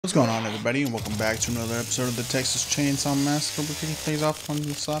What's going on, everybody, and welcome back to another episode of the Texas Chain Saw Massacre. We're kicking things off on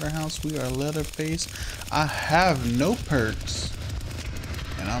the slaughterhouse. We are Leatherface. I have no perks,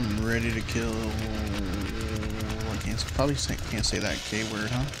 and I'm ready to kill. I can't say that K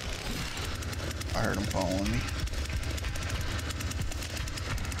word, huh? I heard him following me.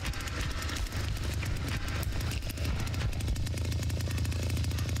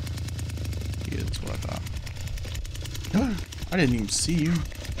 Yeah, that's what I thought. I didn't even see you.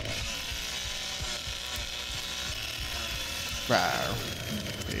 Yeah,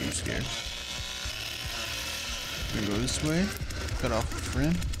 you scared. Gonna go this way. Cut off a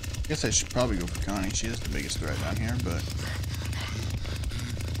friend. Guess I should probably go for Connie. She is the biggest threat down here, but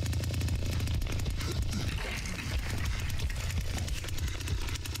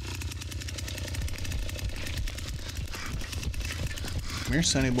come here,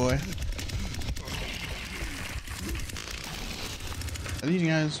 Sonny boy. Are these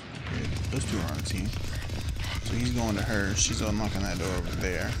guys? Yeah, those two are on the team. So he's going to her. She's unlocking that door over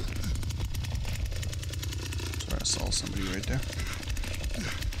there. Sorry, I saw somebody right there.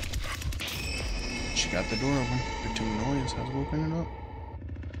 She got the door open. Big too noise. How's it open it up?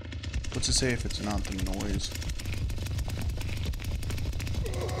 What's it say if it's not the noise?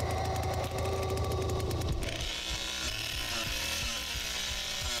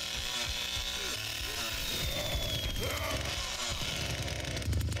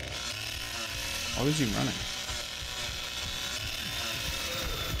 Why is he running?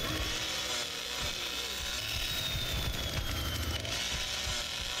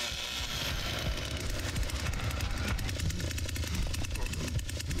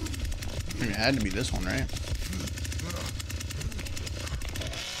 I mean, it had to be this one, right?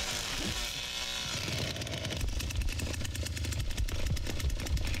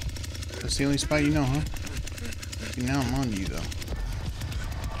 That's the only spot you know, huh? See, now I'm on to you, though.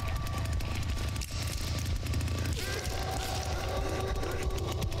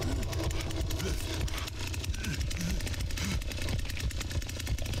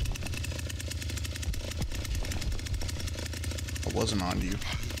 I wasn't on to you.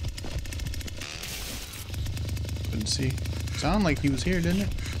 Couldn't see. Sounded like he was here, didn't it?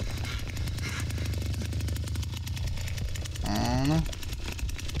 I don't know.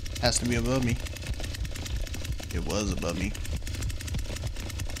 Has to be above me. It was above me.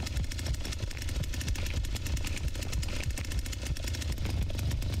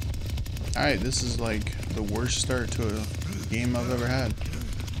 Alright, this is like the worst start to a game I've ever had.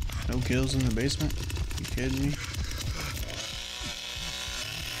 No kills in the basement? You kidding me?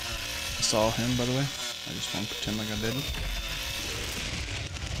 I saw him, by the way. I just want to pretend like I didn't.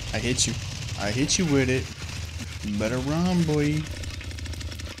 I hit you. I hit you with it. You better run, boy.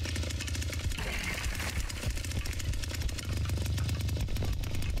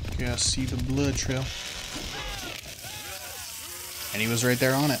 Okay, I see the blood trail. And he was right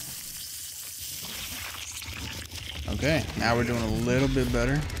there on it. Okay, now we're doing a little bit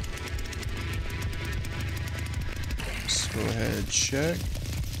better. Let's go ahead and check.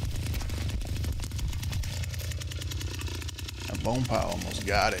 That bone pile almost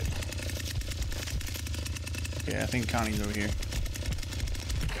got it. Okay, I think Connie's over here.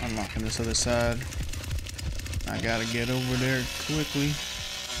 Unlocking this other side. I gotta get over there quickly.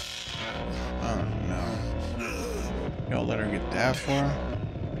 Oh no. Y'all let her get that far?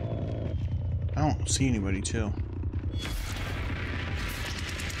 I don't see anybody, chill.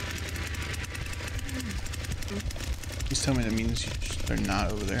 Please tell me that means they're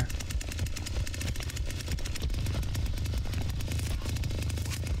not over there.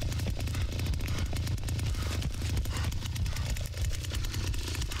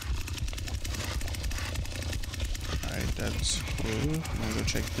 Alright, that's cool. I'm gonna go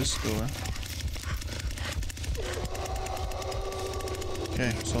check this door.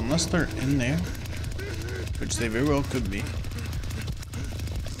 Okay, so unless they're in there, which they very well could be,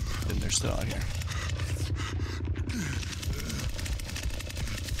 then they're still out here.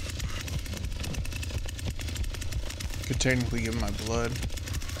 Could technically give my blood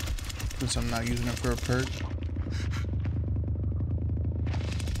since I'm not using it for a perk.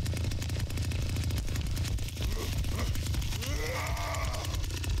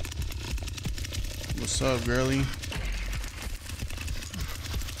 What's up, girlie?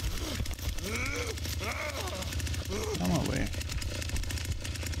 On my way.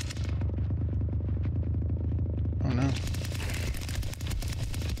 Oh no.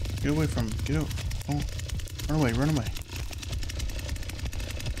 Get away from him. Get out. Oh. Run away, run away.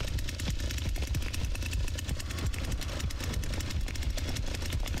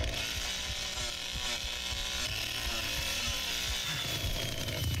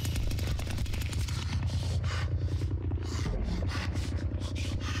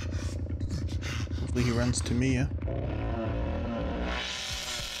 Hopefully he runs to me, yeah?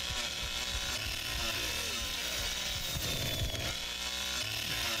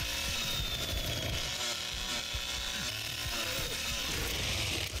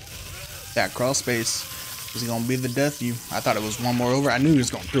 That crawl space is gonna be the death of you. I thought it was one more over. I knew he was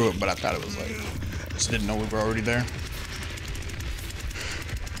going through it, but I thought it was like, just didn't know we were already there.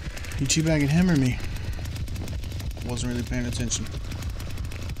 He teabagging him or me? Wasn't really paying attention.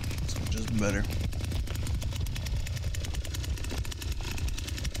 So just better.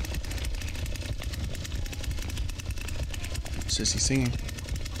 Sissy singing.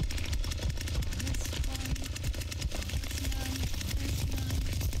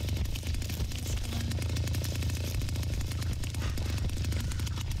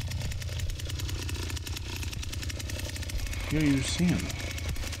 Yo, you see him?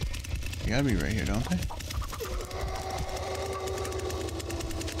 You gotta be right here, don't they?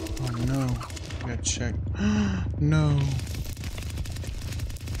 Oh no. I gotta check. No.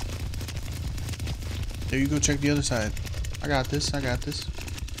 There you go, check the other side. I got this, I got this.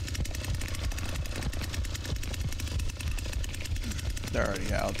 They're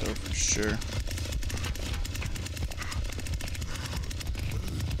already out though for sure.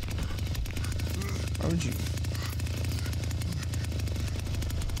 Why would you?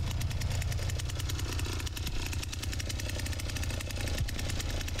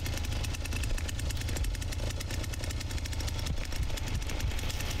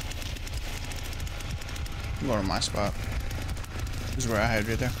 I'm going to my spot. This is where I hide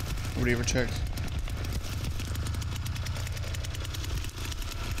right there. Nobody ever checks.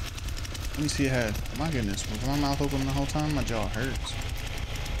 Let me see ahead. My goodness, was my mouth open the whole time? My jaw hurts.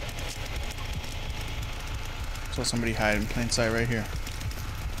 Saw somebody hide in plain sight right here.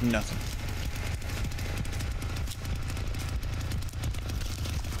 Nothing.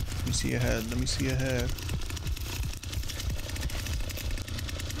 Let me see ahead. Let me see ahead.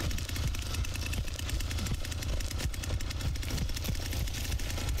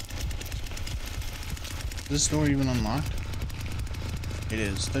 Is this door even unlocked? It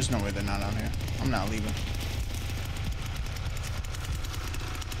is. There's no way they're not out here. I'm not leaving.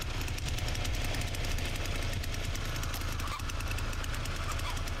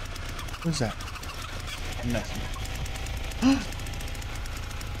 What is that? Nothing. I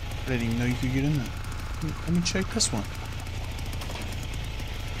didn't even know you could get in there. Let me check this one.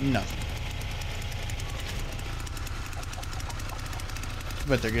 Nothing. I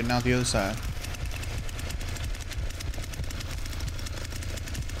bet they're getting out the other side.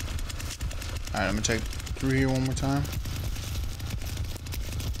 Alright, I'm gonna check through here one more time.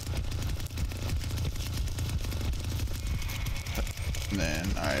 And then,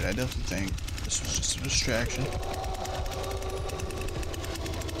 alright, I definitely think this was just a distraction.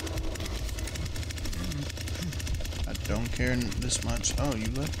 I don't care this much. Oh, you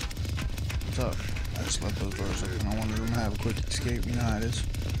left? What's up? I just left those doors open. I wanted them to have a quick escape. You know how it is.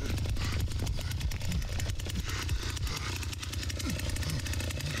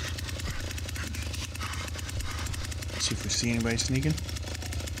 See if we see anybody sneaking.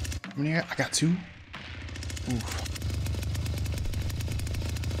 How many I got? 2. Oof.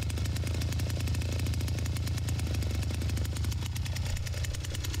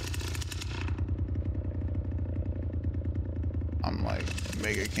 I'm like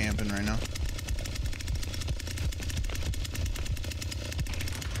mega camping right now.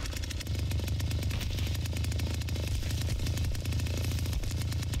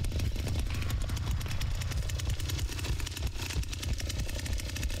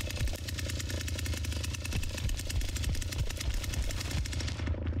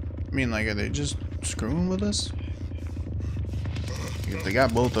 I mean, like, are they just screwing with us? If they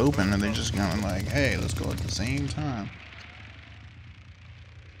got both open, are they just going like, hey, let's go at the same time?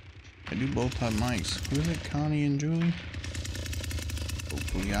 They do both have mics. Who is it? Connie and Julie?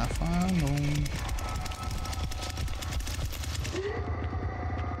 Hopefully I find them.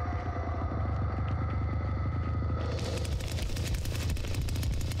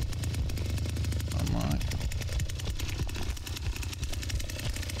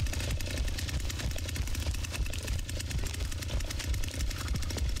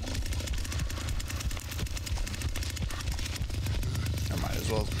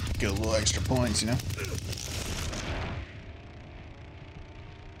 Well, get a little extra points, you know?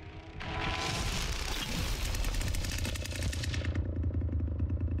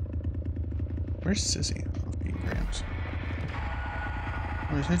 Where's Sissy? Oh, 8 grams.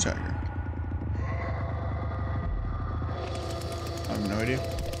 Where's Hitchhiker? I have no idea.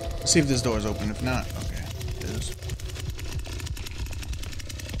 Let's see if this door is open. If not, okay, it is.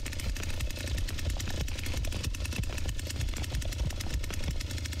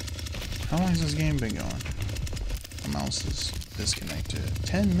 How long has this game been going? My mouse is disconnected.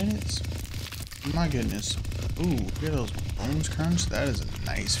 10 minutes? My goodness. Ooh, look at those bones crunch. That is a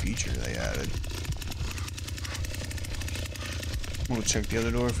nice feature they added. We'll check the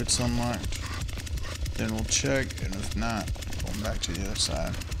other door if it's unlocked. Then we'll check, and if not, going back to the other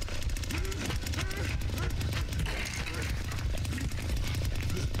side.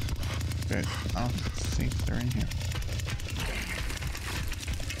 Okay, I don't think they're in here.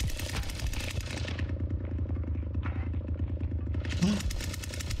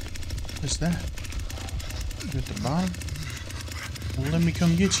 What's that? You at the bottom? Well, let me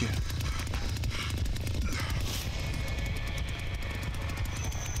come get you.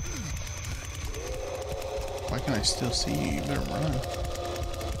 Why can I still see you? You better run.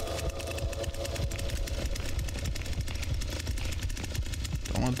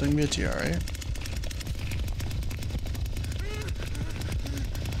 Don't let them get you, alright?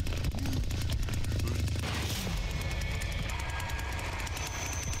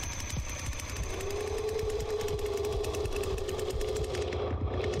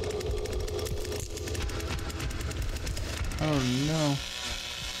 Oh no.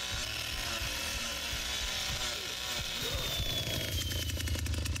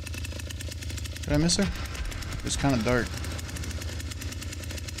 Did I miss her? It was kind of dark.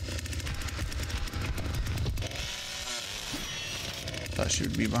 Thought she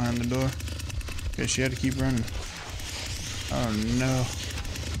would be behind the door. Okay, she had to keep running. Oh no.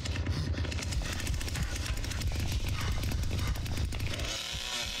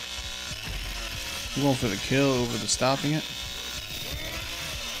 I'm going for the kill over the stopping it.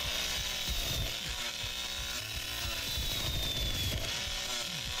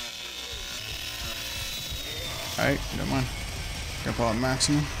 Alright, never mind. Grandpa at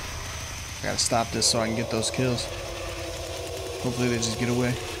maximum. I gotta stop this so I can get those kills. Hopefully they just get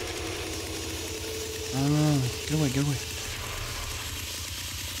away. Get away, get away.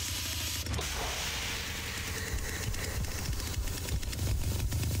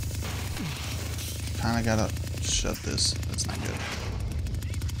 Kinda gotta shut this. That's not good.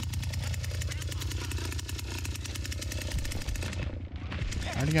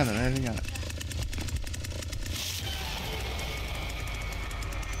 I already got it, I already got it.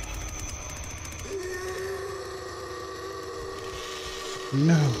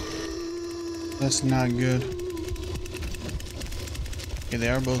 No, that's not good. Okay, they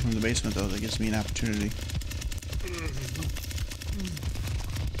are both in the basement though. That gives me an opportunity.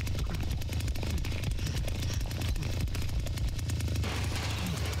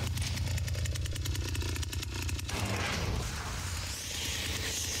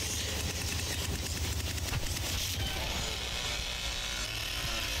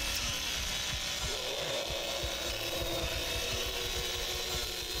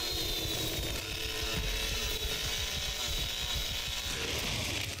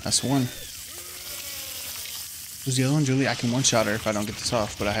 That's one. Who's the other one? Julie? I can one-shot her if I don't get this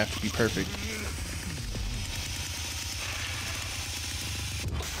off, but I have to be perfect.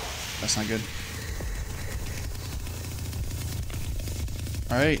 That's not good.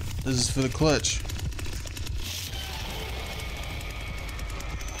 Alright, this is for the clutch.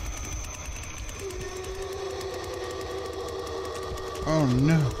 Oh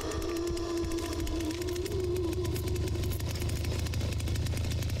no.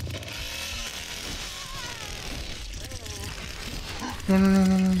 No, no, no,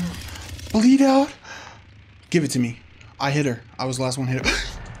 no, no, no. Bleed out. Give it to me. I hit her. I was the last one hit her.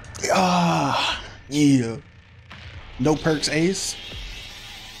 Ah, yeah. No perks ace.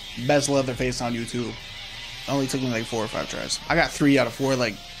 Best Leatherface on YouTube. Only took me like 4 or 5 tries. I got 3 out of 4,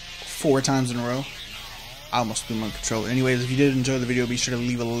 like 4 times in a row. I almost threw my controller. Anyways, if you did enjoy the video, be sure to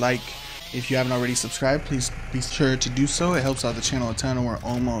leave a like. If you haven't already subscribed, please be sure to do so. It helps out the channel a ton, and we're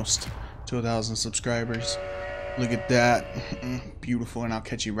almost to 1,000 subscribers. Look at that. Beautiful. And I'll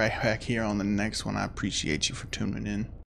catch you right back here on the next one. I appreciate you for tuning in.